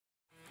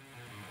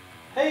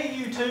Hey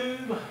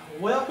YouTube,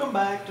 welcome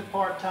back to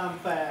Part-Time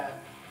Fab.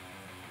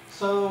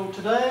 So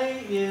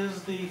today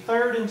is the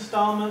third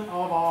installment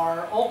of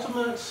our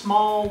ultimate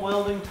small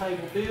welding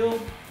table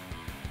build.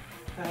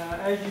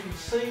 As you can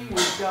see,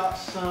 we've got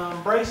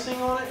some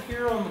bracing on it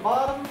here on the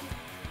bottom.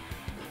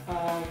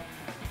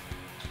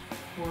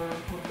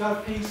 We've got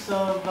a piece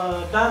of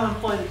diamond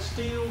plated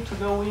steel to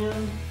go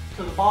in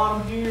to the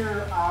bottom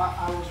here.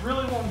 I was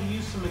really wanting to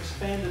use some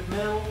expanded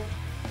metal,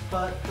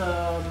 but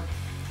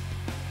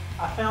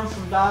I found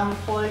some diamond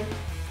plate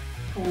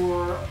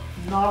for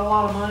not a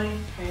lot of money,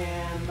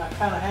 and I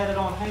kind of had it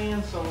on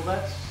hand, so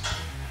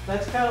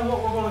that's kind of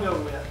what we're going to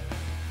go with.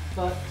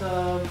 But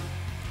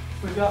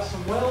we've got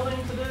some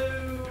welding to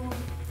do.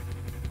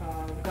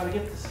 We've got to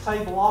get this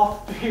table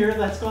off of here.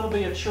 That's going to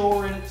be a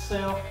chore in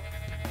itself,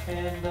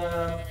 and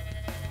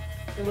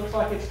it looks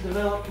like it's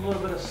developed a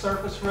little bit of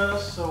surface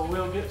rust, so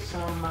we'll get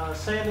some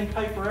sanding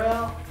paper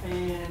out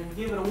and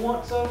give it a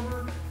once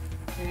over.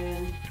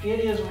 And it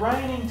is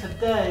raining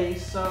today,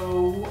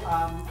 so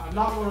I'm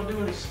not going to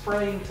do any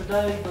spraying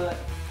today, but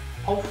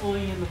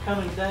hopefully in the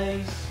coming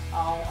days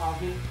I'll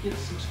get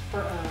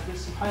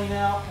some paint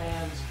out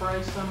and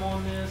spray some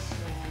on this,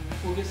 and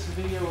we'll get some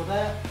video of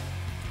that,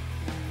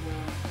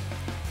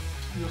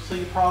 and you'll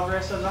see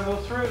progress as I go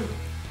through.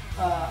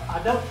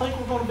 I don't think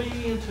we're going to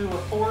be into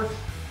a fourth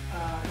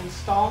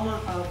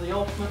installment of the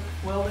ultimate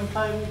welding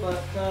table,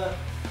 but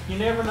you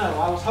never know.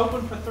 I was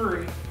hoping for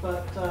 3,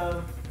 but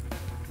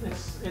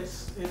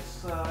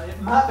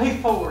it might be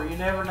 4, you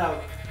never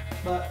know.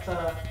 But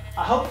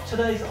I hope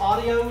today's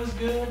audio is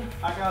good.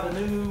 I got a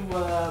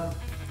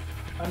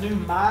new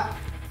mic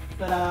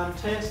that I'm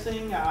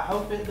testing. I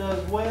hope it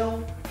does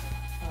well.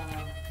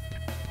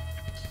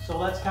 So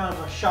that's kind of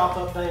a shop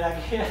update, I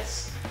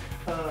guess.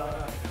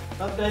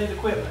 Updated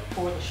equipment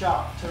for the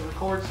shop to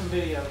record some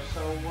videos.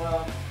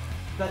 So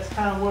that's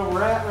kind of where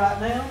we're at right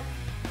now.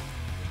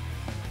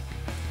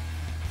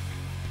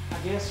 I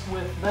guess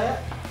with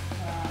that,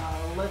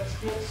 let's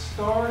get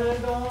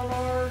started on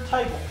our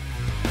table.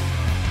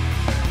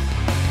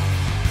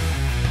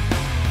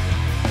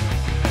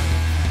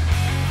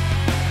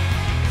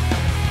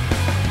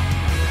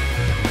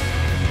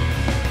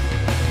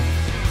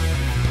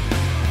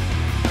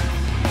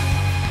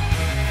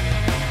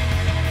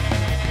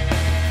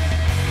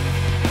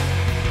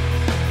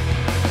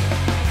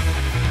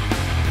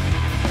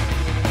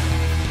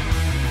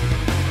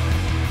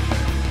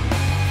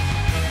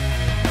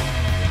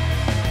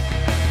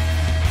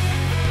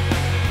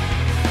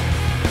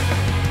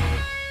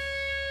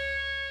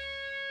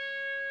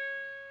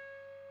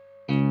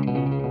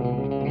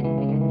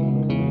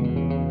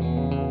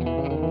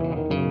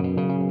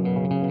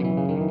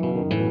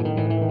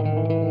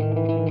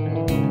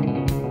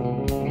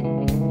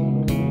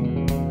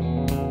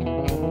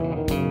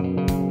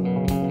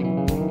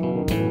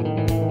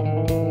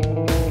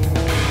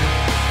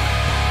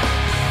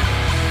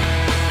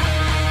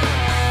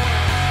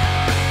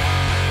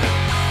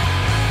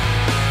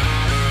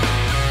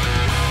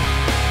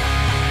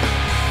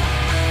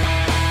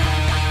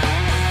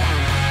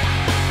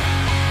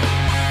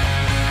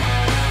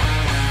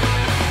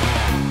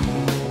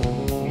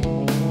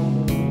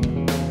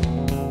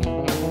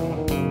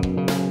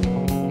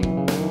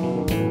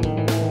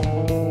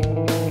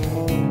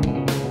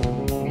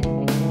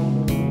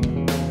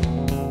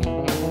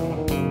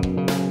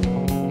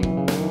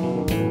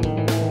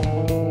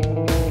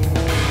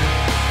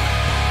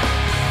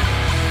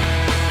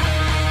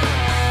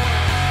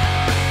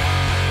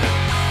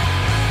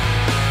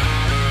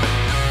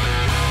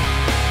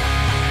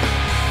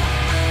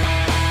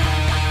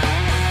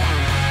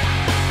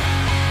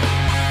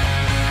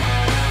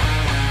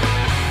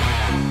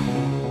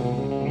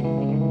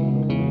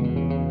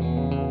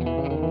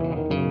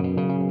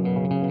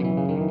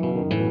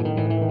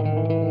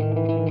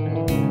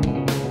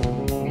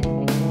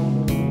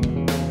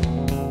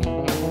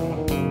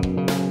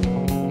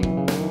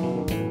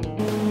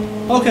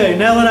 Okay,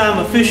 now that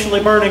I'm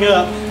officially burning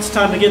up, it's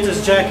time to get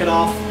this jacket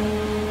off,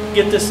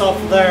 get this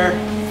off of there,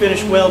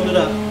 finish welding it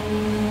up.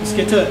 Let's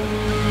get to it.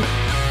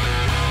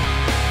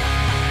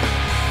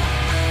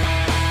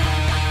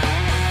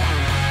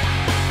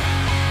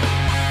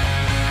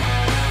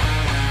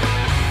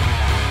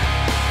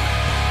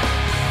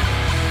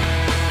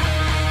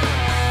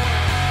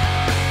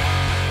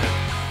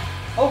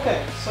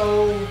 Okay,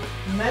 so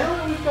now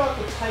that we've got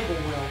the table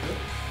welded,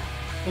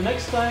 the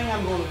next thing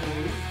I'm going to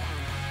do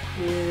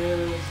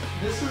is,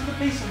 this is the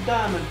piece of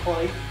diamond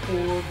plate for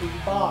the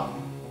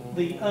bottom,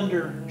 the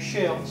under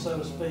shelf, so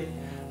to speak.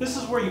 This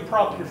is where you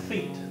prop your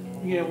feet,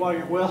 while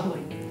you're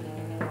welding.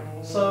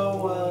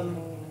 So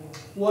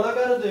what I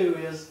got to do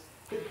is,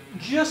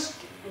 just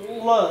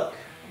luck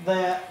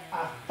that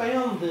I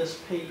found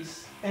this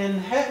piece and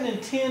hadn't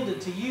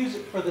intended to use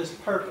it for this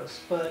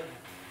purpose, but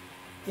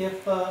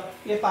if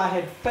I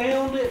had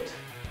found it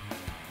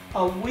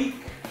a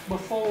week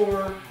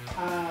before,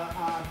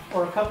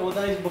 or a couple of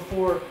days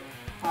before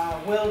I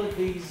welded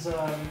these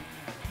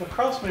the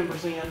cross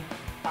members in,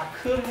 I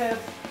could have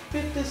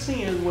fit this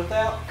in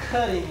without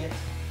cutting it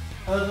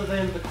other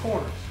than the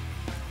corners.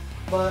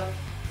 but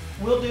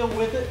we'll deal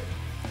with it.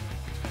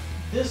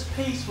 This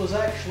piece was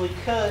actually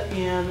cut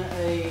in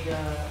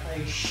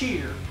a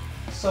shear,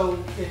 so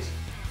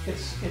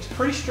it's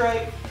pretty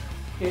straight.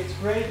 It's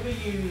ready to be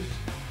used,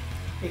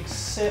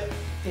 except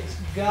it's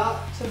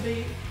got to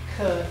be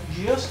cut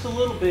just a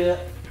little bit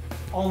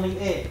on the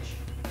edge.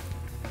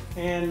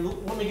 And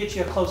let me get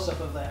you a close-up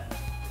of that.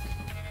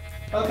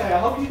 Okay, I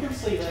hope you can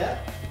see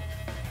that.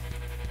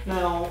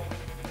 Now,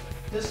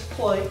 this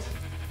plate,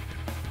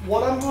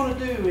 what I'm going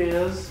to do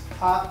is,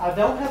 I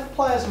don't have a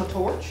plasma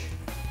torch,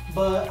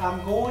 but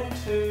I'm going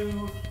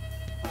to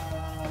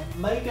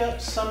make up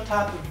some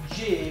type of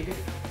jig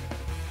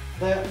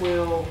that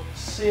will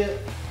sit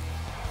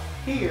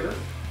here,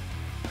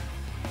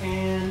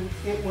 and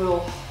it will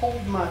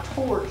hold my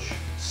torch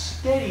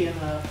steady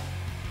enough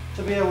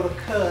to be able to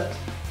cut.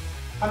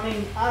 I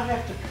mean, I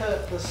have to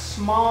cut the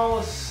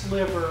smallest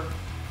sliver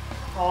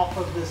off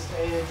of this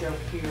edge over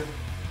here,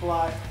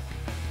 like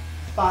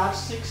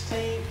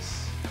 5/16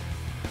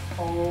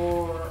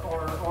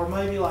 or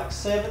maybe like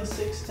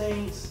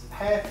 7/16,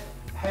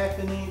 half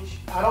an inch.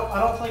 I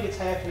don't think it's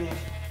half an inch.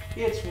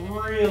 It's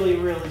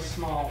really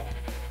small.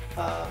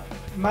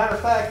 Matter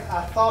of fact,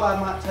 I thought I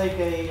might take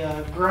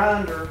a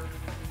grinder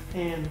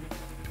and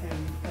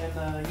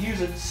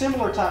use a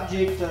similar type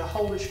jig to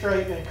hold it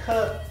straight and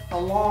cut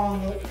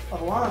along a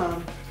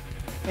line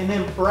and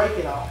then break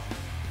it off.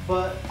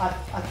 But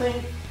I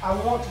think I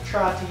want to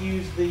try to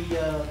use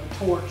the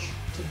torch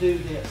to do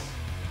this.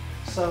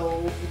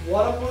 So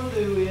what I'm going to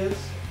do is,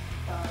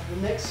 the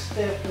next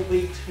step will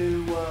be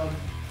to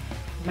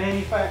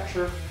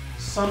manufacture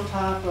some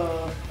type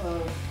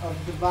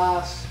of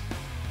device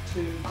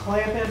to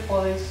clamp in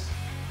place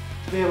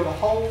to be able to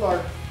hold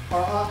our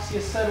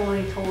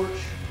oxyacetylene torch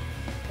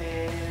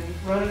and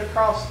run it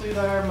across through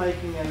there,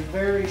 making a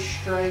very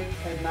straight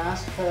and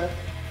nice cut.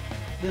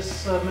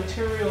 This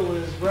material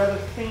is rather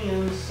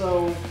thin,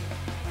 so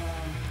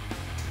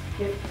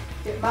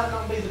it might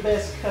not be the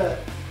best cut.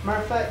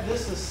 Matter of fact,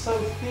 this is so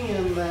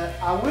thin that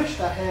I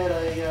wished I had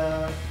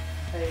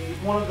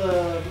one of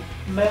the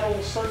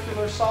metal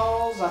circular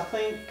saws. I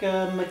think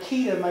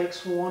Makita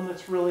makes one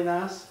that's really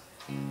nice.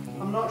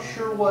 I'm not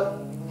sure what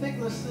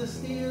thickness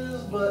this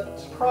is, but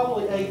it's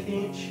probably 1/8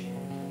 inch.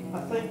 I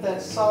think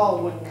that saw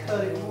would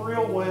cut it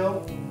real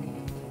well.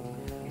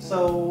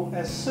 So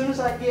as soon as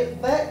I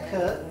get that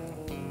cut,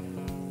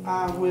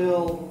 I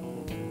will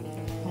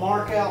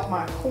mark out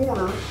my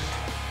corners.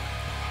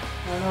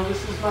 I know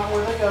this is not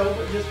where they go,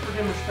 but just for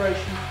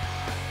demonstration.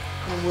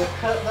 And we'll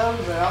cut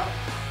those out.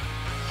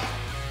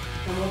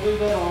 And we'll do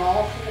that on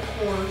all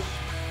 4 corners.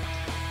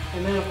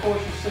 And then of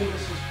course you see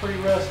this is pretty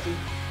rusty.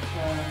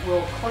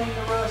 We'll clean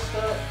the rust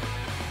up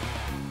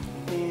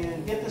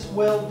and get this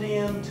welded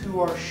in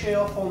to our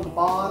shelf on the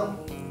bottom.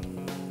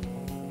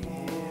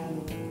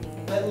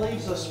 And that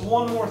leaves us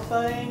one more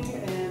thing,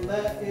 and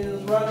that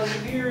is right over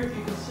here, if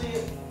you can see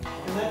it.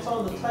 And that's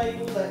on the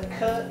table, that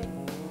cut.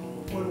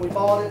 When we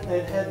bought it,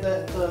 it had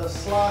that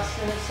slice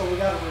in it, so we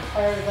got to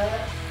repair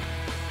that.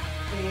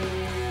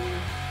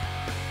 And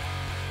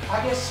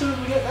I guess as soon as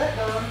we get that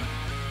done,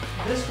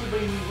 this will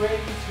be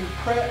ready to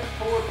prep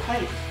for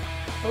paint.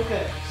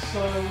 Okay,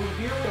 so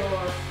here we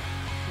are.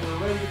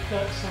 We're ready to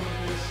cut some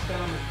of this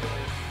diamond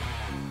plate.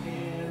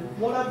 And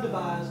what I've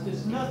devised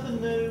is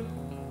nothing new.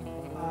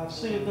 I've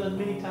seen it done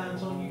many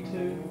times on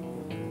YouTube.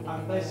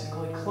 I've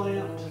basically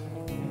clamped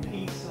a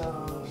piece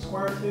of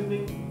square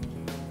tubing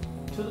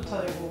to the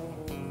table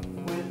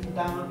with the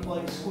diamond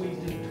plate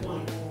squeezed in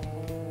between.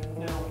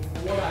 Now,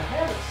 what I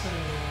haven't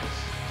seen is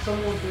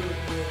someone do it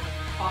with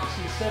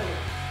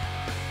oxyacetylene.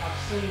 I've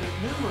seen it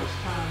numerous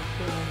times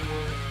done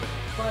with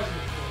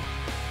plasma torch,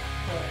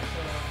 but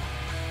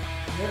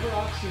never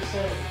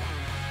oxyacetylene.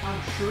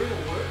 I'm sure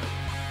it'll work.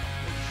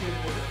 It should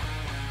work.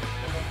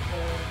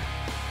 But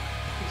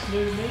it's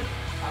new to me.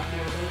 I've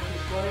never done it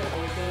this way. I've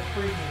always done it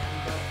freehand,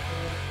 but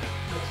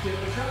let's give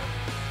it a try.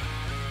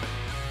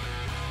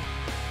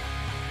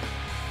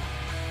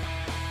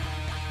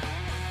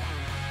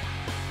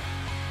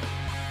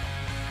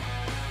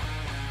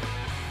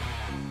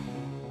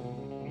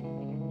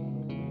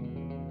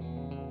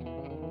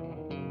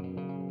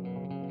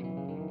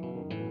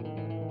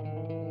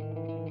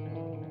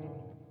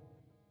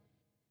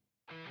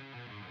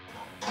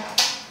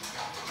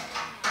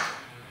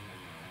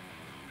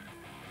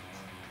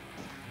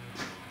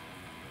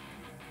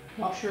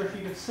 Not sure if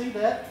you can see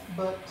that,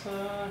 but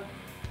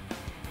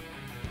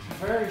it's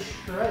very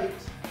straight.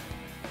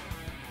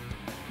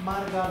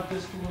 Might have got it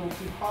just a little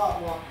too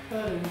hot while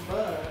cutting,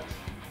 but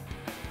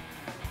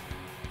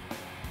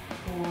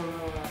for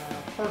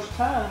first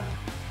time,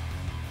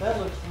 that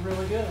looks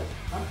really good.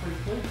 I'm pretty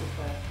pleased with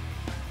that.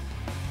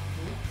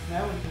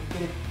 Now we can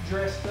get it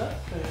dressed up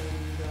and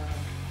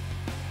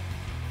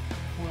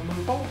we'll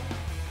move forward.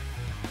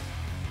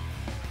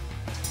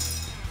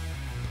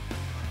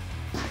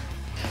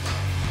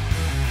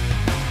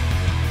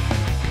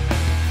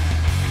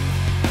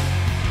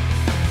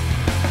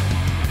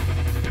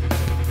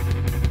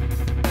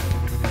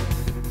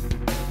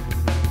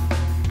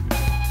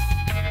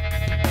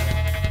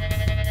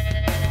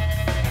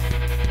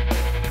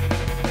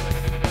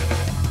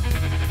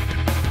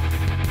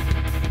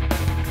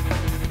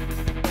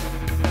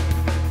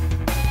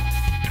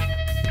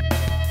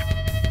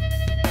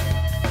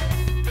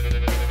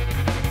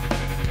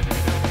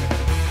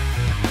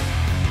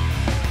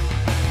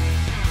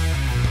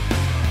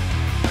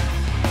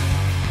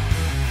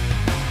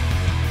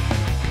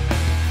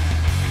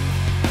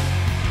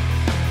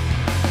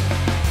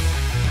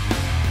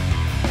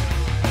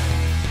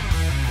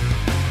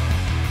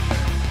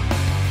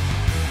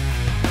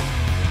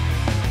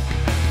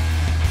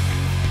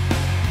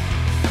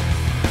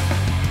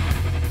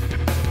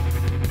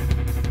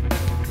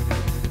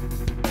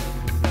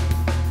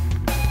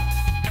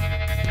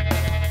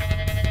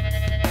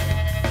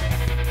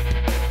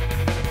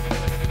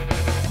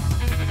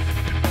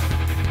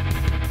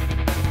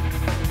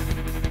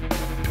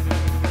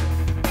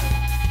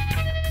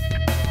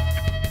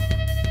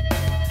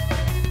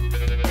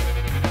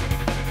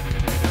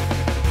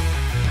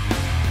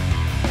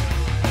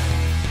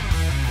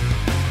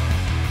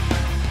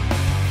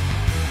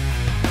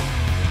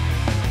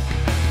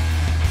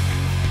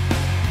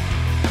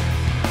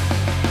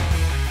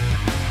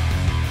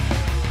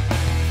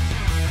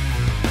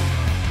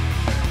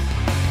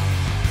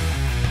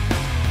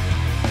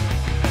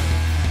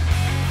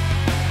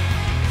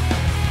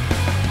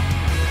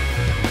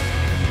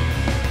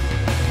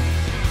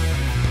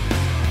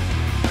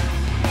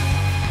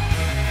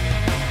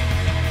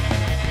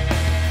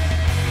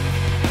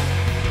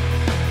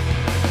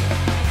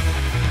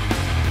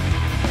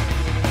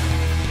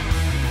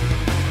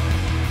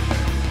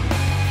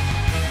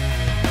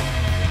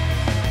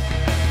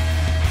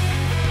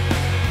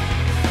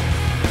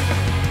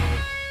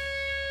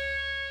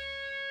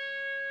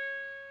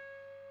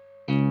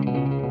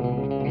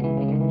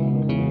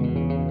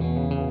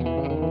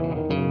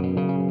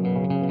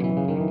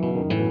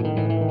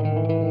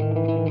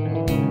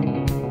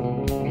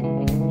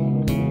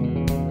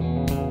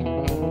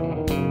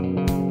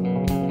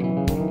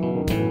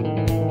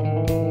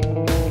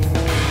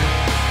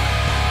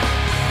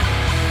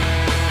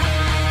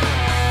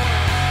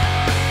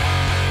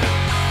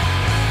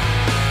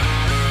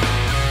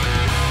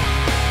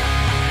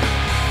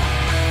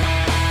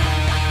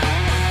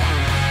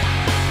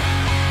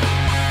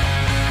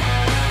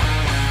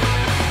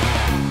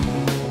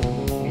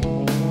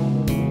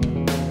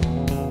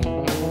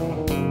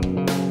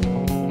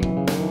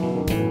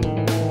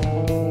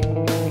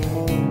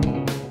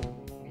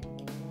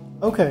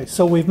 Okay,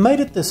 so we've made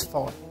it this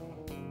far.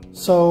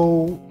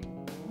 So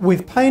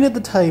we've painted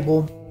the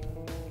table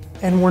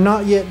and we're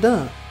not yet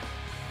done.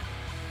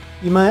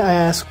 You may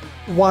ask,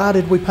 why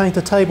did we paint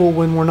the table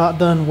when we're not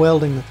done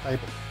welding the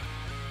table?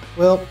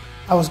 Well,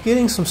 I was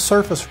getting some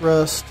surface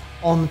rust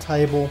on the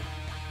table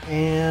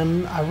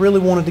and I really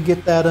wanted to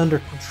get that under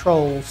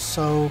control,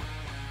 so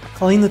I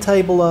cleaned the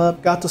table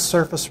up, got the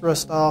surface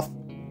rust off,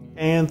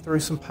 and threw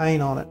some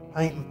paint on it,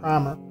 paint and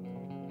primer.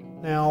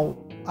 Now,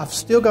 I've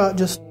still got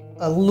just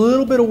a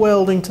little bit of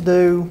welding to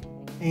do,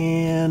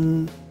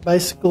 and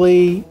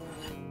basically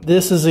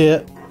this is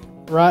it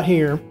right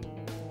here.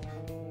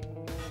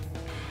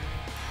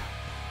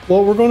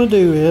 What we're going to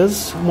do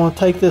is I'm going to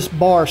take this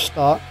bar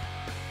stock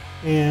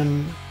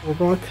and we're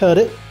going to cut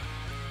it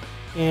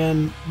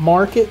and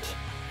mark it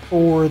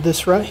for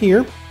this right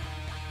here.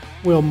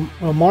 We'll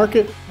mark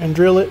it and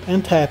drill it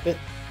and tap it,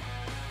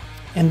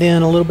 and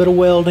then a little bit of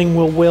welding.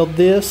 We'll weld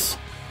this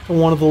to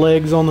one of the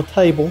legs on the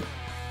table,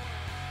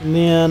 and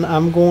then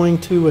I'm going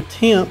to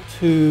attempt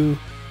to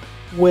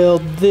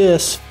weld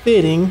this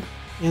fitting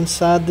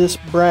inside this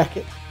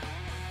bracket,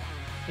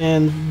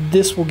 and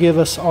this will give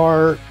us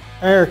our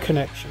air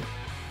connection.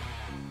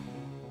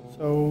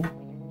 So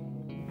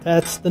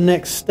that's the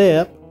next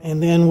step,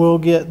 and then we'll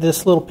get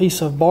this little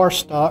piece of bar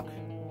stock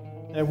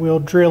that we'll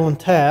drill and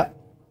tap,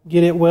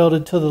 get it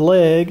welded to the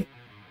leg,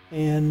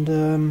 and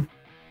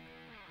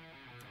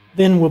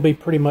then we'll be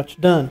pretty much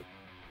done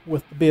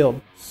with the build.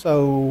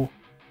 So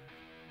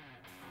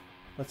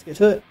let's get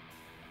to it.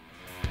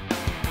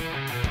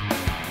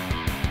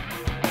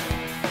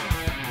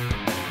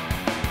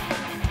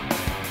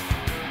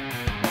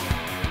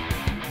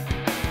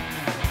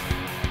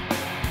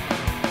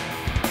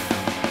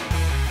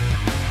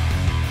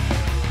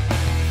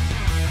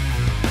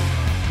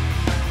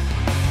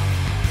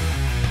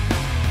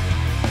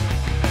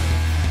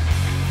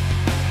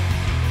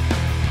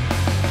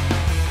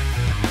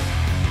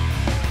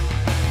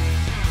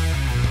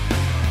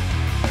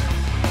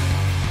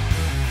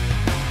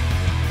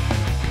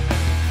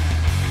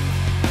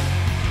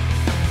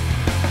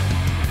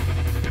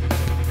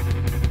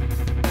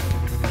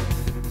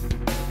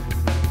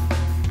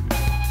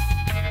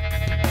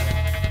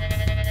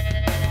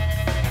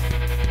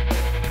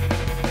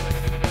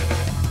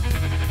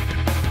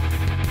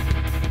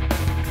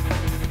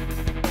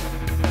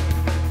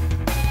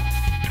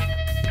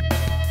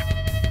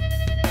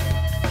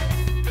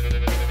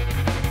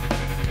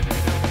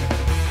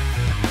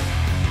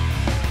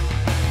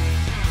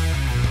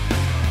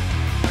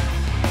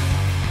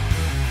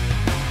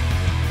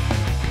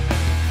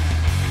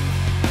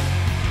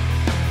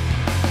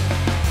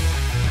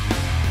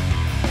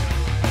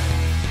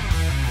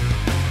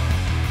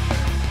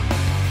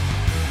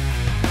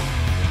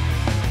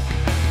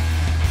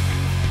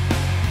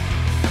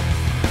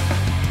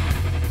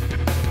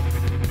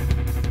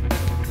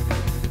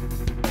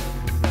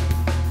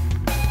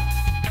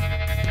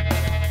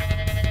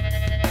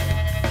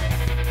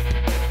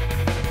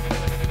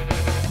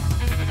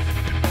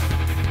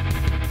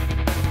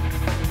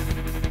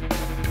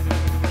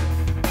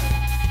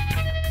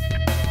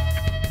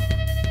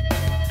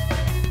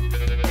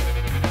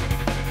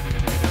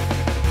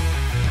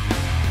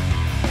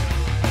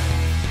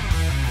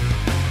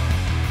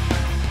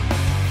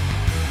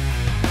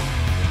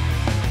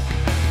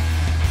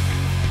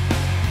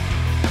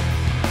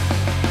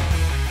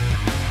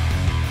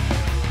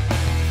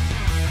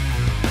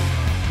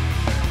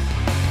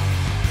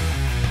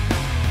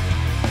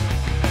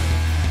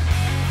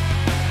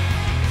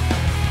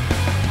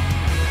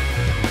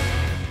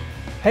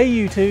 Hey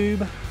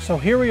YouTube, so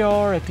here we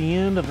are at the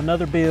end of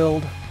another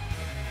build,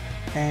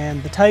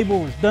 and the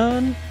table is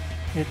done.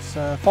 It's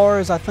as far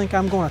as I think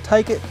I'm going to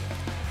take it.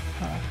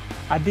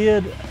 I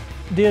did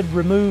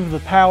remove the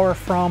power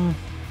from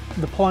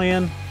the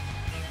plan.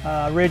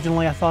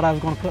 Originally I thought I was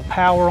going to put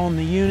power on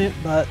the unit,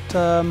 but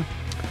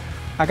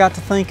I got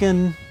to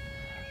thinking,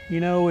 you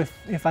know,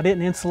 if I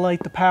didn't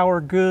insulate the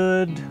power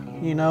good,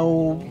 you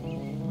know,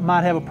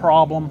 might have a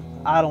problem.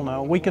 I don't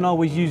know. We can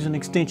always use an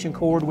extension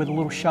cord with a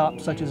little shop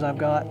such as I've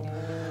got.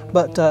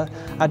 But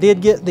I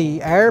did get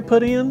the air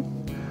put in.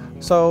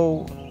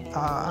 So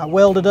I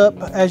welded up,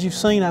 as you've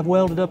seen, I've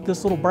welded up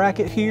this little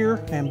bracket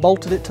here and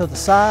bolted it to the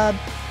side.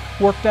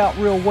 Worked out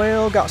real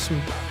well. Got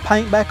some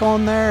paint back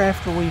on there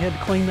after we had to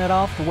clean that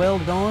off to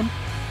weld it on.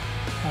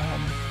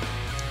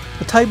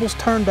 The table's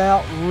turned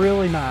out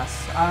really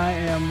nice. I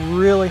am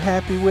really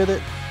happy with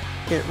it.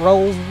 It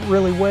rolls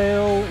really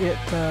well.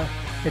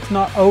 It's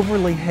not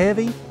overly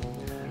heavy.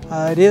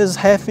 It is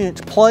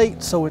 1/2-inch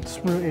plate, so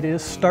it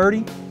is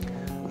sturdy.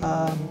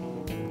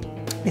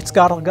 It's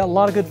got a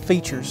lot of good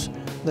features.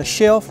 The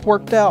shelf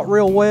worked out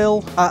real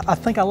well. I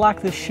think I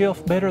like this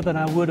shelf better than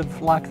I would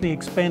have liked the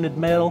expanded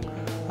metal.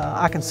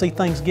 I can see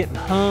things getting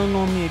hung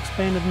on the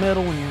expanded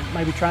metal when you're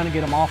maybe trying to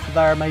get them off of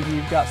there. Maybe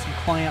you've got some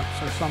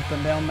clamps or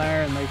something down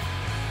there and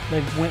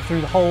they've went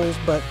through the holes,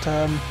 but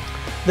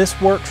this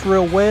works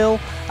real well.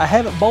 I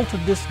haven't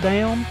bolted this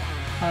down.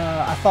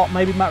 I thought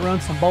maybe might run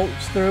some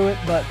bolts through it,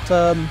 but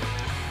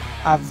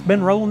I've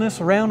been rolling this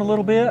around a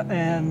little bit,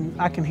 and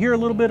I can hear a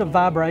little bit of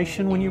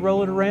vibration when you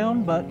roll it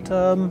around, but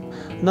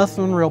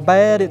nothing real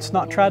bad. It's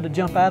not tried to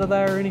jump out of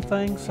there or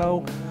anything,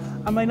 so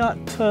I may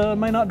not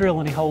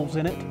drill any holes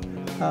in it.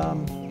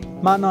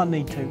 Might not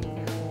need to,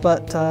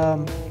 but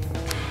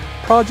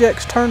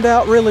project's turned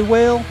out really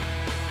well.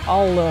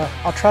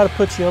 I'll try to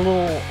put you a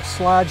little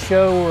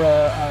slideshow or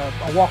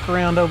a walk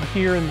around over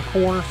here in the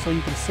corner so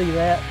you can see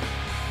that.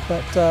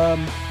 But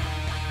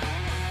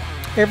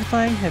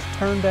everything has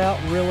turned out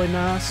really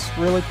nice,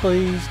 really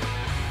pleased.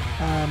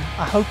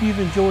 I hope you've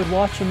enjoyed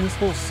watching this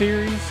little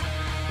series.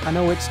 I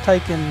know it's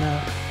taken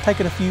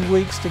a few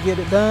weeks to get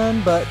it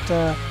done, but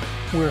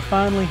we're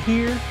finally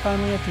here,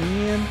 finally at the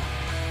end,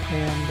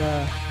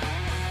 and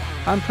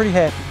I'm pretty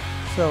happy.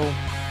 So,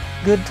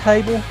 good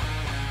table.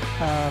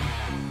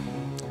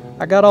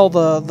 I got all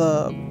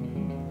the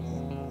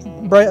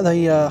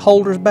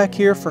holders back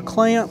here for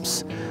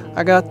clamps.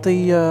 I got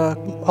the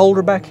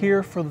holder back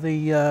here for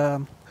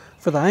the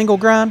angle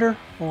grinder,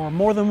 or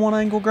more than one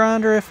angle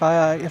grinder if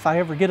I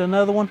ever get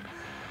another one.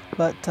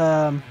 But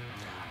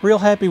real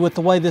happy with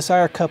the way this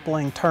air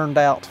coupling turned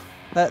out.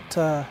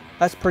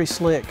 That's pretty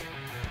slick.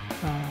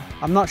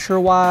 I'm not sure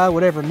why I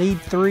would ever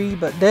need three,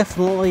 but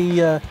definitely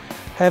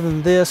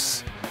having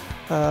this,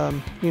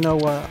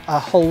 a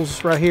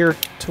holes right here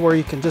to where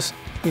you can just,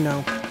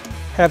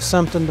 have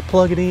something to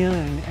plug it in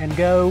and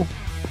go,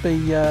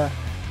 be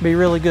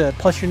really good.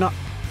 Plus, you're not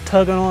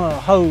tugging on a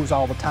hose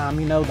all the time.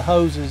 The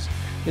hose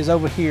is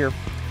over here.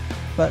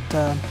 But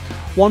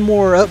one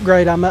more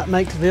upgrade I might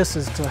make to this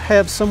is to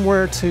have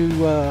somewhere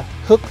to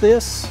hook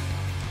this.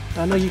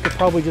 I know you could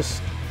probably just,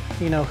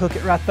 hook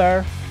it right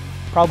there.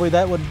 Probably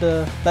that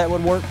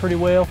would work pretty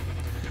well.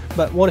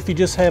 But what if you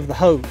just have the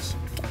hose?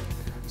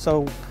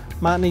 So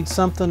might need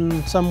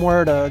something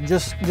somewhere to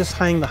just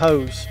hang the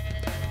hose.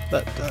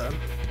 But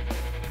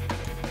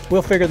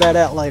we'll figure that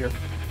out later.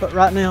 But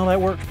right now that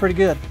works pretty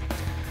good.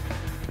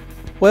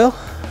 Well,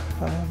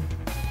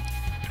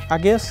 I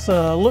guess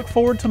look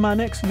forward to my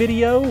next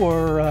video,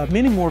 or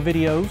many more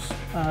videos.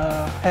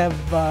 Have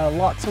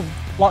lots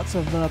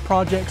of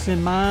projects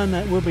in mind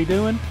that we'll be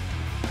doing.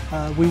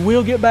 We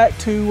will get back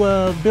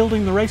to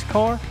building the race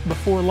car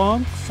before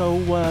long, so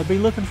be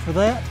looking for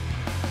that.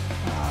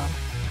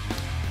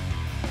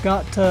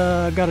 Got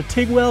a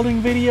TIG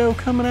welding video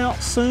coming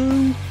out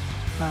soon.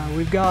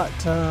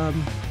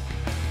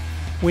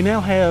 We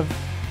now have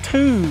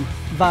 2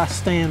 vice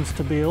stands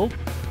to build,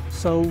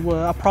 so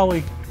I'll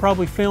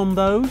probably film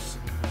those.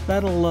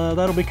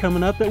 That'll be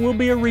coming up. It will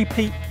be a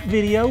repeat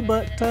video,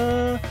 but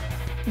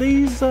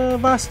these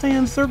vice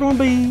stands, they're going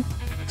to be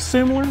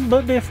similar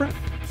but different.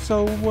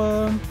 So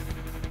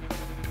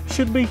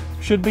should be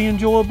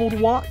enjoyable to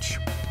watch.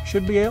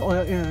 Should be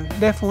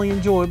definitely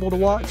enjoyable to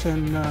watch,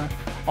 and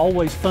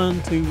always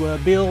fun to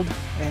build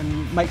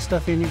and make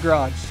stuff in your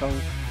garage. So,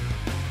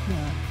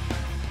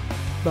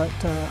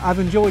 but I've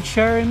enjoyed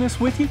sharing this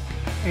with you.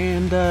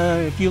 And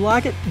if you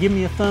like it, give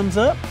me a thumbs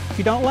up. If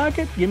you don't like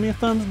it, give me a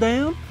thumbs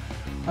down.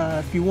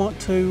 If you want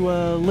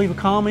to leave a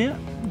comment,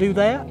 do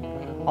that.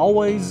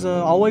 Always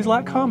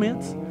like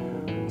comments.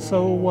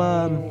 So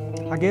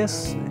I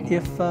guess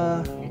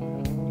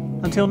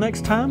until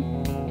next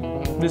time,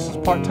 this is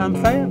Part-Time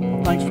Fab.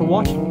 Thanks for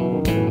watching.